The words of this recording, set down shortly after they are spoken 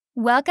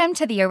Welcome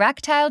to the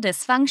Erectile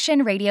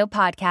Dysfunction Radio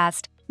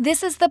Podcast.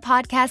 This is the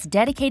podcast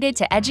dedicated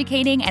to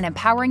educating and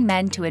empowering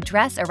men to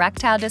address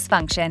erectile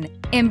dysfunction,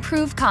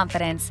 improve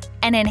confidence,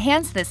 and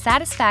enhance the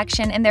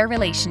satisfaction in their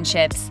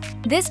relationships.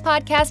 This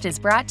podcast is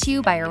brought to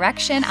you by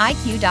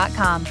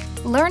ErectionIQ.com.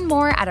 Learn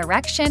more at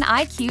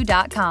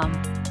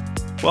ErectionIQ.com.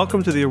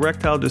 Welcome to the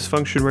Erectile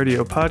Dysfunction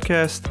Radio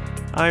Podcast.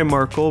 I am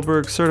Mark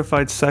Goldberg,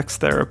 certified sex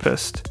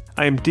therapist.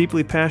 I am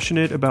deeply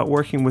passionate about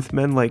working with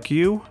men like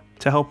you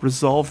to help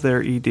resolve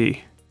their ED.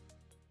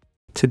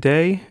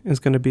 Today is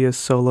going to be a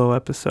solo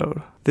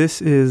episode.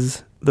 This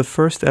is the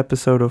first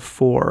episode of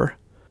 4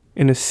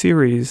 in a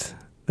series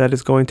that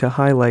is going to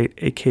highlight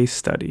a case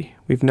study.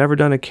 We've never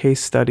done a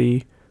case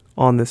study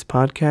on this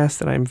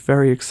podcast, and I'm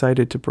very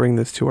excited to bring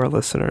this to our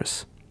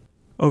listeners.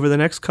 Over the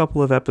next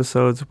couple of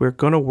episodes, we're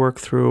going to work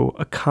through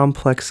a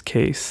complex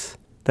case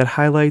that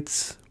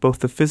highlights both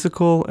the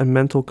physical and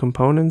mental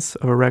components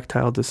of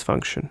erectile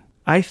dysfunction.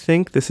 I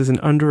think this is an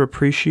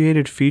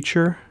underappreciated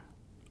feature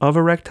of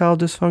erectile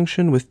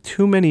dysfunction, with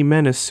too many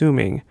men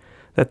assuming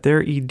that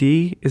their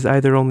ED is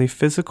either only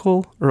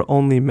physical or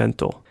only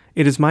mental.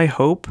 It is my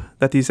hope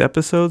that these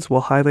episodes will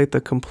highlight the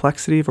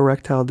complexity of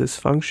erectile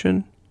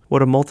dysfunction,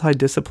 what a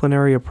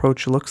multidisciplinary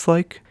approach looks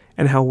like,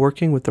 and how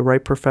working with the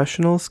right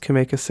professionals can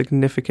make a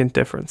significant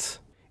difference.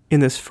 In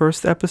this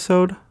first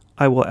episode,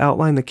 I will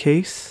outline the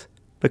case,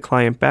 the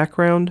client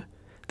background,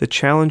 the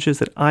challenges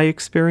that I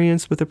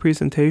experienced with the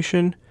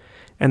presentation,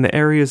 and the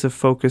areas of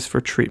focus for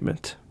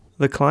treatment.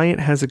 The client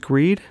has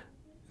agreed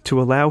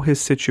to allow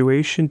his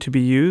situation to be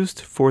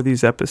used for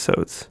these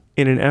episodes.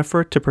 In an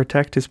effort to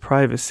protect his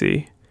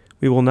privacy,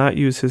 we will not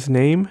use his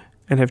name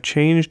and have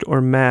changed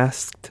or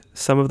masked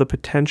some of the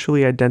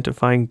potentially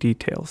identifying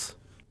details.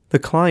 The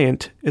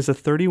client is a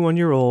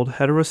 31-year-old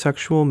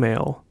heterosexual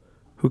male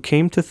who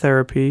came to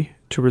therapy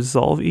to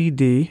resolve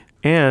ED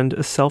and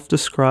a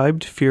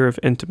self-described fear of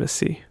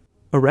intimacy.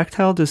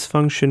 Erectile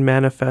dysfunction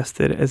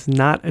manifested as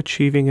not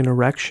achieving an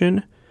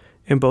erection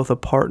in both a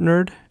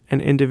partnered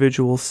and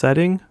individual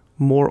setting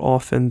more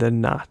often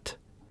than not.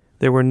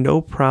 There were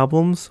no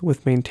problems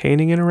with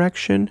maintaining an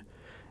erection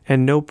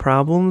and no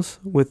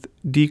problems with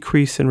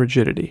decrease in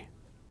rigidity.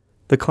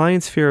 The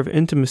client's fear of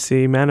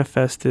intimacy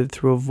manifested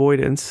through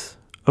avoidance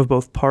of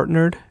both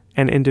partnered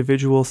and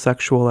individual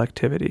sexual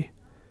activity.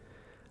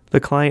 The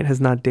client has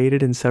not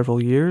dated in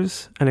several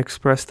years and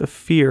expressed a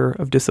fear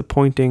of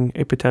disappointing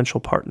a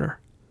potential partner.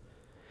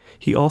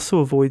 He also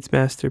avoids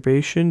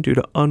masturbation due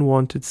to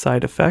unwanted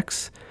side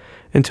effects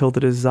until the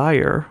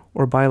desire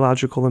or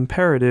biological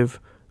imperative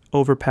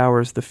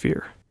overpowers the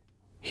fear.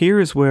 Here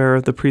is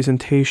where the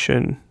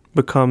presentation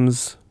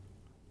becomes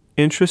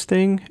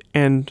interesting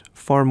and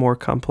far more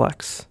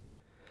complex.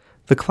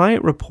 The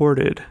client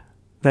reported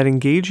that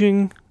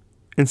engaging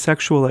in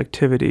sexual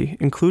activity,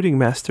 including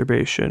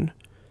masturbation,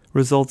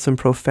 results in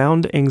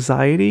profound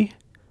anxiety,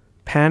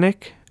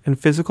 panic, and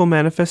physical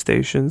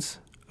manifestations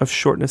of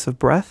shortness of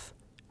breath,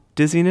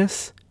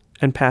 dizziness,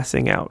 and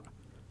passing out.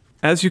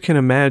 As you can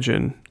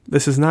imagine,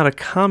 this is not a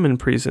common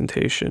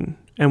presentation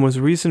and was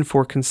reason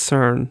for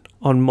concern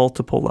on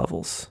multiple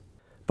levels.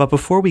 But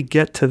before we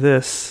get to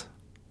this,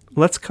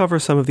 let's cover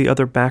some of the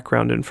other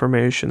background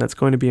information that's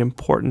going to be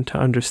important to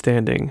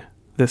understanding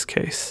this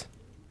case.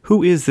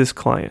 Who is this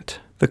client?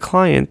 The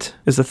client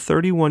is a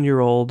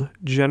 31-year-old,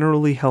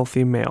 generally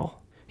healthy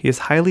male. He is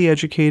highly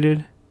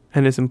educated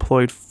and is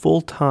employed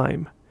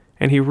full-time,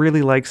 and he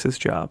really likes his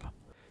job.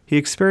 He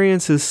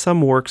experiences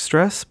some work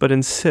stress, but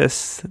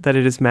insists that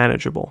it is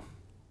manageable.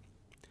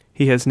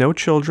 He has no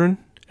children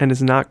and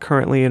is not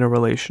currently in a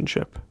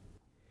relationship.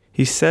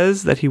 He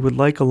says that he would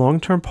like a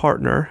long-term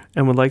partner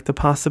and would like the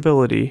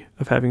possibility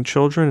of having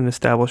children and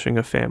establishing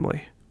a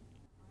family.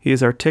 He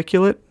is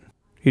articulate,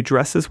 he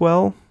dresses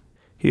well,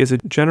 he is a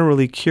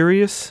generally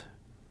curious,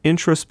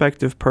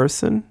 introspective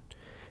person,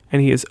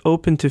 and he is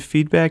open to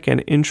feedback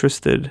and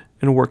interested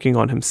in working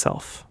on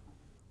himself.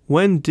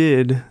 When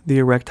did the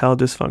erectile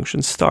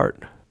dysfunction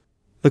start?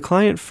 The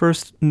client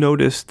first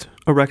noticed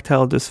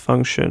erectile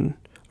dysfunction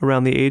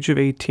around the age of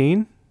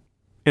 18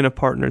 in a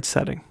partnered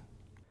setting.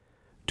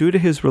 Due to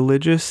his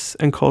religious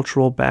and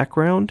cultural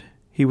background,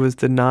 he was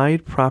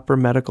denied proper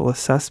medical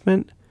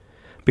assessment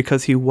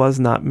because he was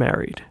not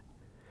married.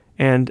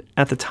 And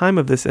at the time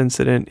of this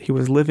incident, he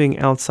was living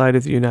outside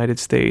of the United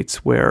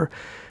States, where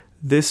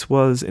this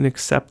was an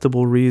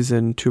acceptable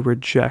reason to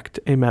reject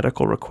a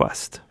medical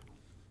request.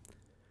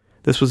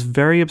 This was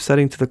very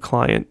upsetting to the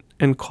client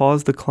and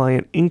caused the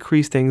client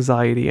increased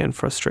anxiety and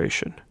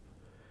frustration.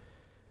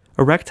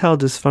 Erectile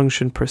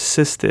dysfunction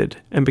persisted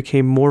and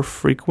became more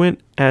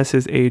frequent as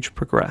his age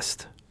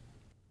progressed.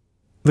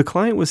 The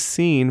client was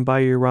seen by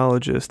a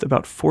urologist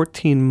about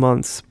 14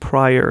 months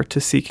prior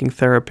to seeking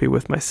therapy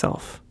with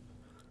myself.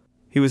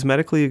 He was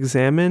medically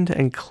examined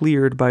and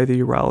cleared by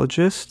the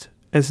urologist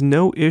as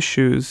no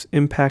issues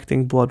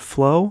impacting blood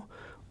flow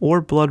or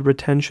blood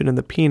retention in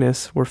the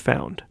penis were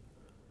found.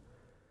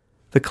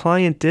 The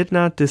client did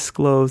not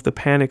disclose the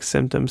panic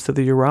symptoms to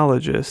the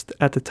urologist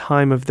at the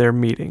time of their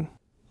meeting.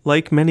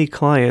 Like many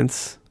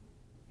clients,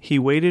 He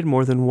waited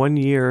more than 1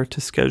 year to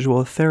schedule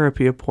a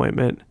therapy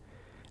appointment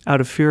out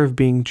of fear of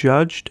being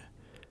judged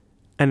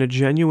and a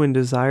genuine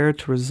desire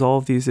to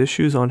resolve these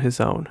issues on his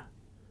own.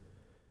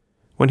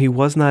 When he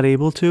was not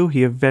able to,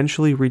 he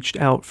eventually reached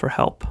out for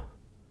help.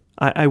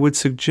 I would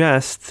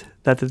suggest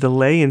that the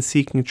delay in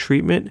seeking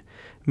treatment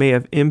may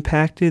have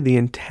impacted the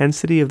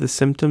intensity of the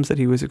symptoms that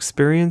he was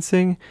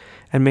experiencing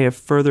and may have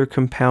further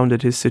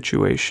compounded his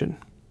situation.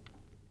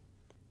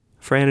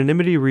 For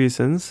anonymity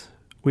reasons,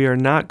 we are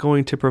not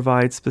going to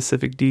provide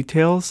specific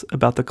details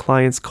about the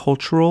client's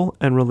cultural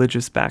and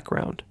religious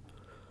background.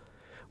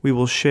 We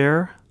will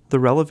share the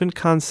relevant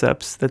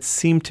concepts that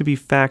seem to be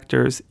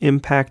factors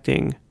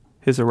impacting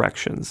his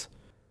erections.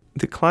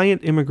 The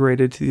client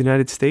immigrated to the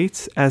United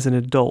States as an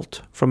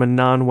adult from a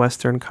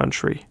non-Western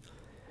country.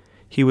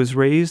 He was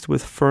raised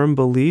with firm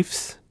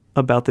beliefs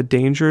about the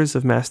dangers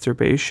of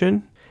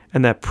masturbation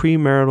and that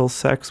premarital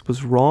sex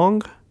was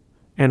wrong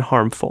and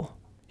harmful.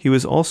 He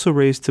was also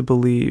raised to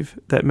believe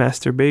that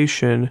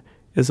masturbation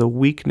is a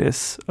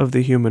weakness of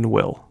the human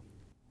will.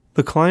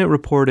 The client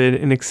reported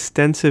an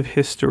extensive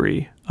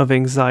history of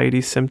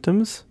anxiety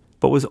symptoms,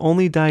 but was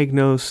only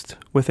diagnosed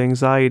with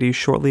anxiety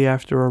shortly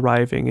after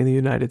arriving in the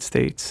United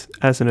States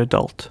as an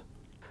adult.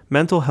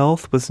 Mental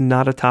health was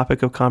not a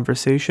topic of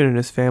conversation in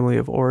his family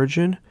of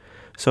origin,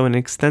 so an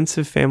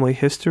extensive family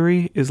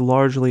history is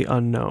largely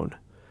unknown.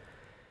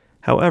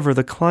 However,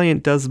 the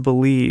client does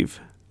believe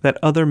that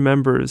other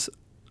members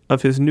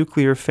of his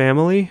nuclear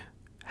family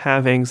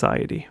have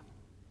anxiety.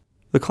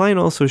 The client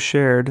also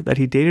shared that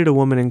he dated a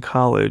woman in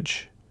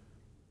college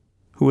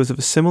who was of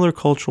a similar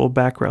cultural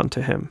background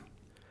to him.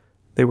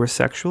 They were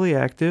sexually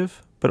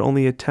active, but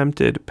only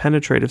attempted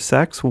penetrative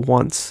sex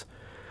once,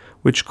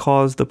 which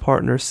caused the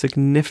partner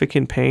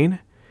significant pain,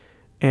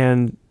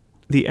 and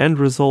the end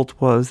result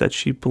was that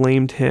she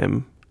blamed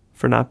him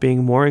for not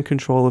being more in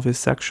control of his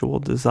sexual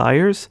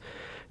desires,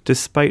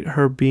 despite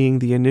her being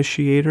the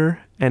initiator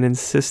and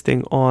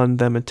insisting on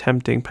them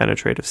attempting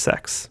penetrative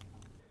sex.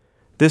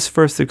 This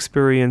first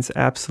experience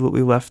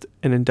absolutely left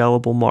an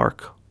indelible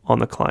mark on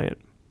the client.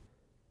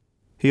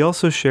 He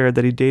also shared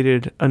that he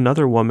dated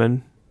another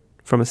woman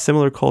from a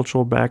similar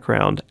cultural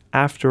background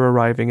after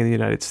arriving in the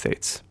United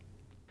States.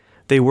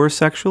 They were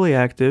sexually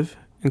active,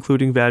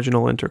 including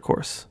vaginal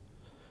intercourse.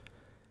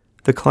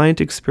 The client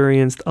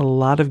experienced a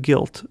lot of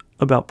guilt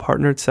about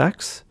partnered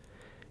sex.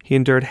 He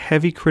endured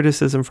heavy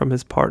criticism from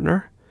his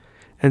partner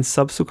and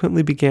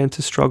subsequently began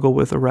to struggle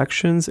with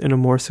erections in a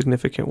more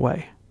significant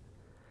way.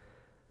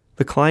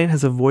 The client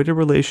has avoided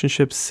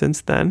relationships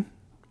since then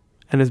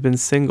and has been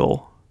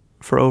single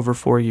for over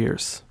 4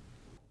 years.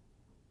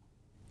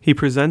 He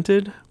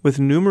presented with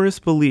numerous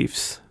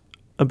beliefs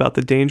about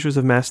the dangers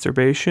of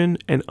masturbation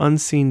and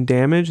unseen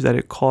damage that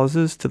it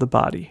causes to the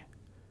body.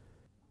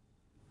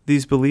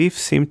 These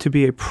beliefs seem to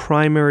be a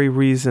primary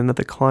reason that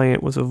the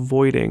client was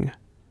avoiding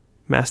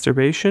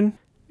masturbation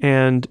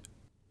and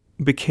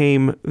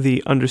became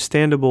the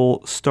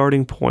understandable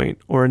starting point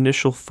or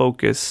initial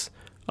focus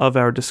of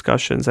our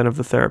discussions and of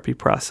the therapy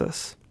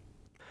process.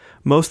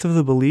 Most of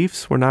the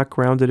beliefs were not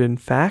grounded in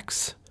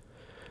facts,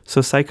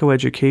 so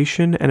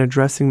psychoeducation and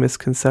addressing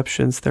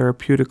misconceptions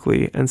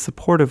therapeutically and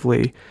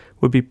supportively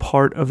would be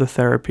part of the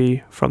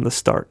therapy from the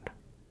start.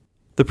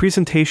 The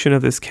presentation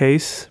of this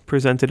case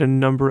presented a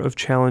number of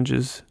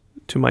challenges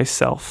to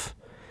myself,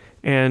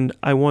 and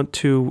I want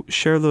to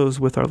share those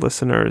with our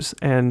listeners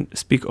and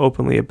speak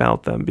openly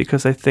about them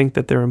because I think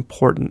that they're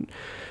important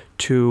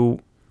to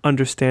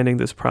understanding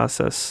this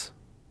process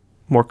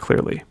more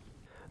clearly.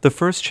 The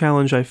first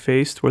challenge I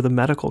faced were the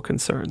medical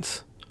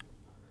concerns.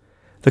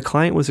 The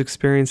client was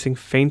experiencing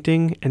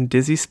fainting and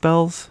dizzy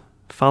spells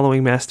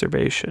following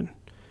masturbation.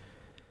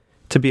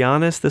 To be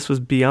honest, this was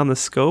beyond the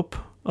scope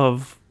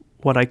of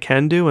what I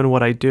can do and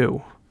what I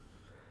do.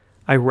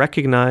 I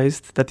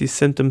recognized that these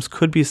symptoms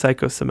could be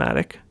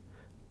psychosomatic,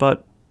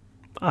 but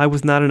I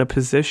was not in a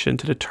position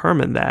to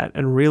determine that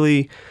and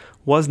really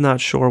was not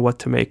sure what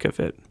to make of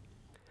it.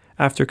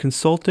 After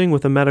consulting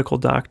with a medical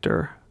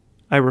doctor,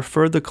 I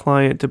referred the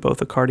client to both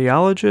a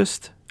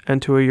cardiologist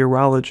and to a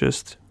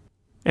urologist,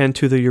 and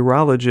to the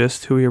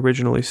urologist who he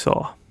originally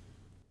saw.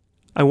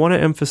 I want to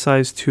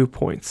emphasize 2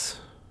 points.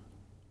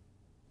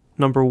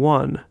 Number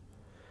 1,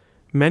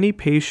 many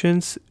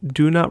patients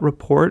do not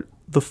report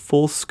the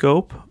full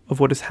scope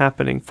of what is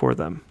happening for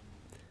them.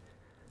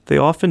 They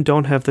often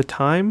don't have the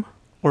time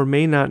or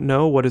may not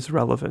know what is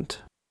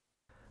relevant.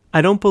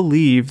 I don't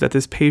believe that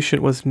this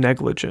patient was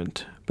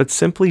negligent, but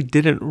simply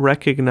didn't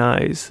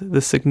recognize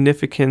the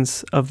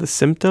significance of the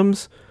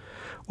symptoms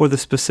or the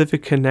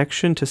specific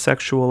connection to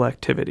sexual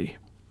activity.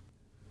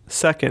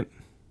 Second,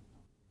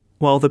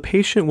 while the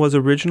patient was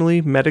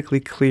originally medically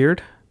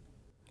cleared,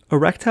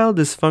 erectile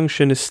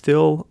dysfunction is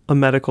still a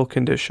medical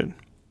condition,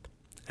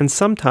 and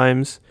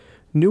sometimes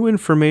new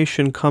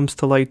information comes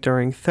to light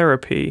during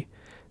therapy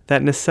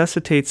that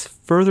necessitates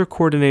further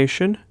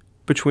coordination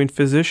between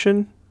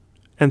physician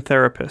and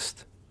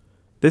therapist.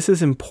 This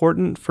is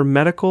important for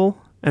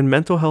medical and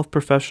mental health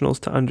professionals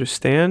to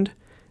understand,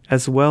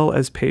 as well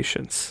as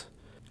patients.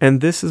 And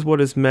this is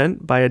what is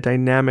meant by a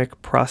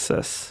dynamic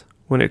process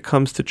when it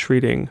comes to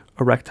treating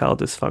erectile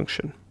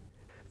dysfunction.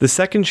 The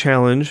second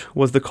challenge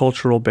was the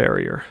cultural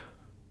barrier.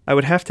 I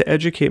would have to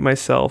educate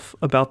myself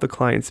about the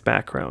client's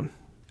background.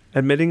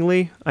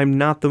 Admittingly, I'm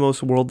not the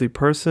most worldly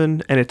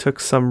person, and it took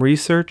some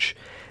research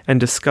and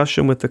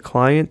discussion with the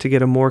client to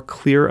get a more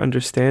clear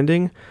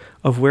understanding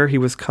of where he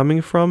was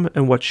coming from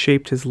and what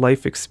shaped his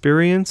life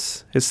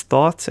experience, his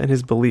thoughts, and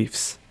his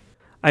beliefs.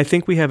 I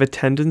think we have a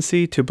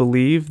tendency to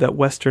believe that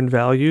Western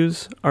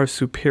values are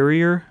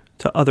superior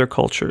to other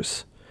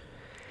cultures,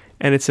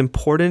 and it's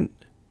important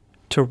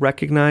to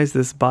recognize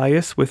this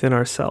bias within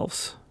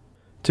ourselves,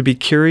 to be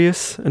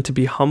curious and to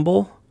be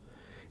humble,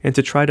 and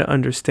to try to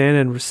understand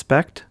and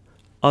respect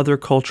other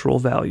cultural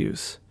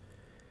values.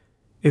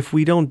 If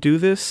we don't do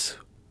this,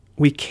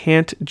 we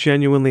can't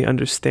genuinely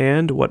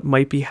understand what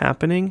might be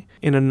happening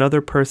in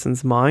another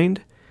person's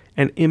mind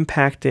and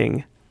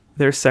impacting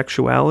their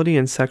sexuality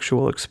and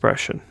sexual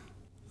expression.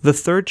 The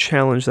third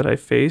challenge that I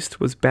faced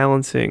was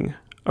balancing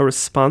a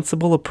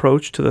responsible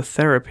approach to the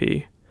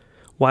therapy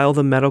while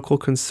the medical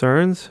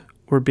concerns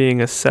were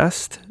being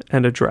assessed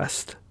and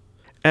addressed.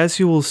 As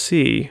you will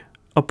see,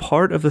 a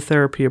part of the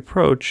therapy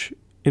approach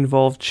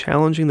involved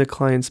challenging the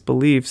client's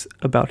beliefs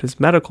about his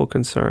medical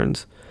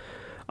concerns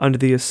under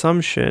the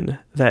assumption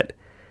that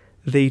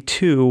they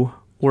too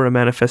were a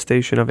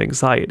manifestation of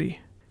anxiety.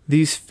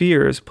 These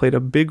fears played a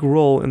big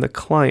role in the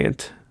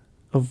client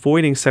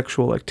avoiding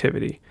sexual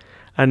activity,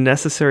 a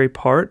necessary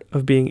part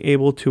of being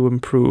able to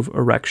improve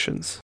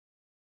erections.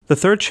 The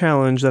third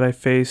challenge that I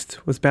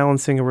faced was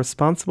balancing a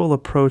responsible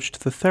approach to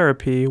the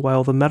therapy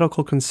while the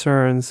medical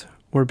concerns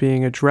were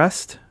being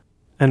addressed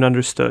and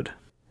understood.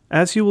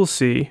 As you will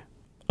see,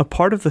 a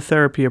part of the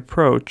therapy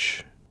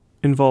approach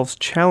involves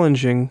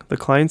challenging the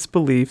client's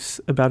beliefs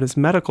about his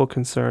medical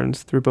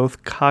concerns through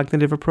both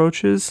cognitive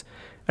approaches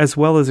as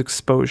well as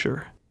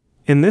exposure.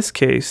 In this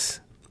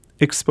case,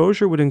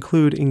 exposure would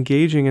include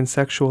engaging in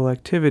sexual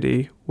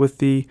activity with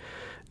the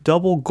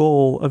double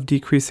goal of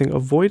decreasing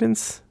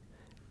avoidance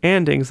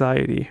and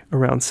anxiety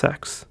around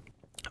sex.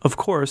 Of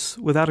course,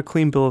 without a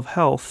clean bill of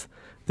health,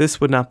 this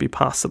would not be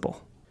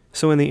possible.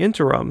 So in the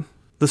interim,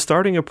 the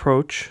starting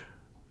approach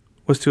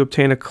was to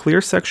obtain a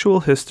clear sexual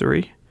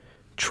history,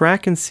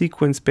 track and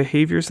sequence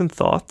behaviors and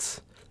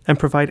thoughts, and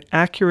provide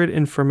accurate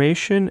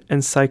information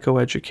and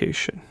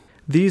psychoeducation.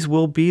 These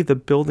will be the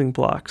building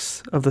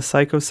blocks of the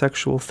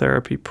psychosexual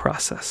therapy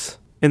process.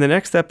 In the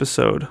next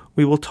episode,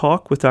 we will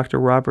talk with Dr.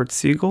 Robert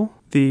Siegel,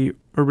 the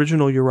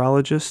original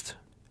urologist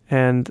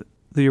and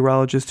the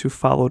urologist who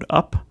followed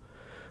up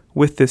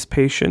with this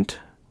patient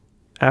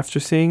after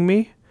seeing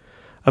me,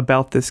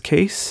 about this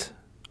case,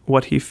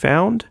 what he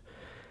found,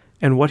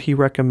 and what he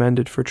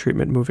recommended for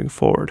treatment moving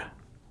forward.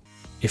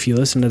 If you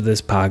listen to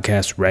this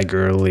podcast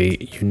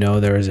regularly, you know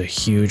there is a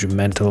huge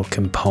mental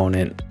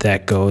component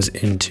that goes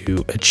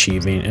into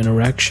achieving an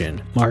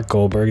erection. Mark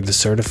Goldberg, the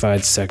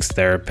certified sex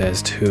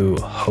therapist who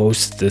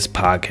hosts this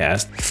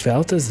podcast,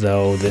 felt as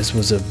though this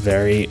was a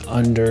very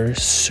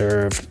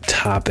underserved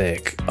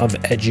topic of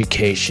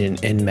education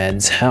in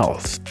men's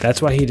health.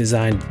 That's why he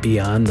designed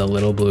Beyond the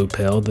Little Blue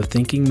Pill, the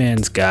thinking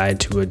man's guide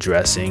to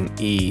addressing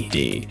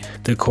ED.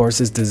 The course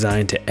is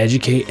designed to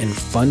educate and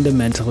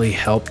fundamentally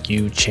help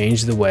you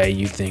change the way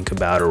you think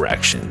about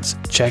erections.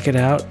 Check it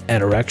out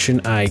at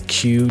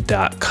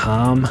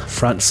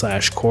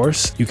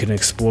erectioniq.com/course. You can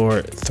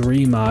explore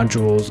 3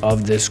 modules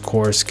of this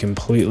course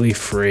completely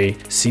free.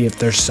 See if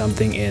there's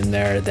something in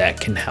there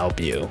that can help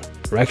you.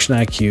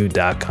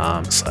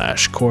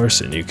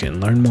 erectioniq.com/course, and you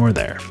can learn more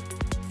there.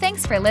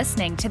 Thanks for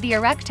listening to the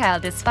Erectile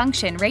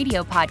Dysfunction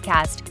Radio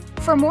Podcast.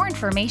 For more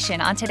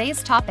information on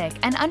today's topic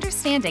and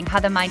understanding how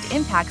the mind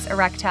impacts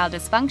erectile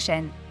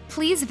dysfunction,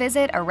 please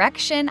visit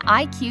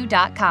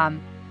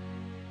erectioniq.com.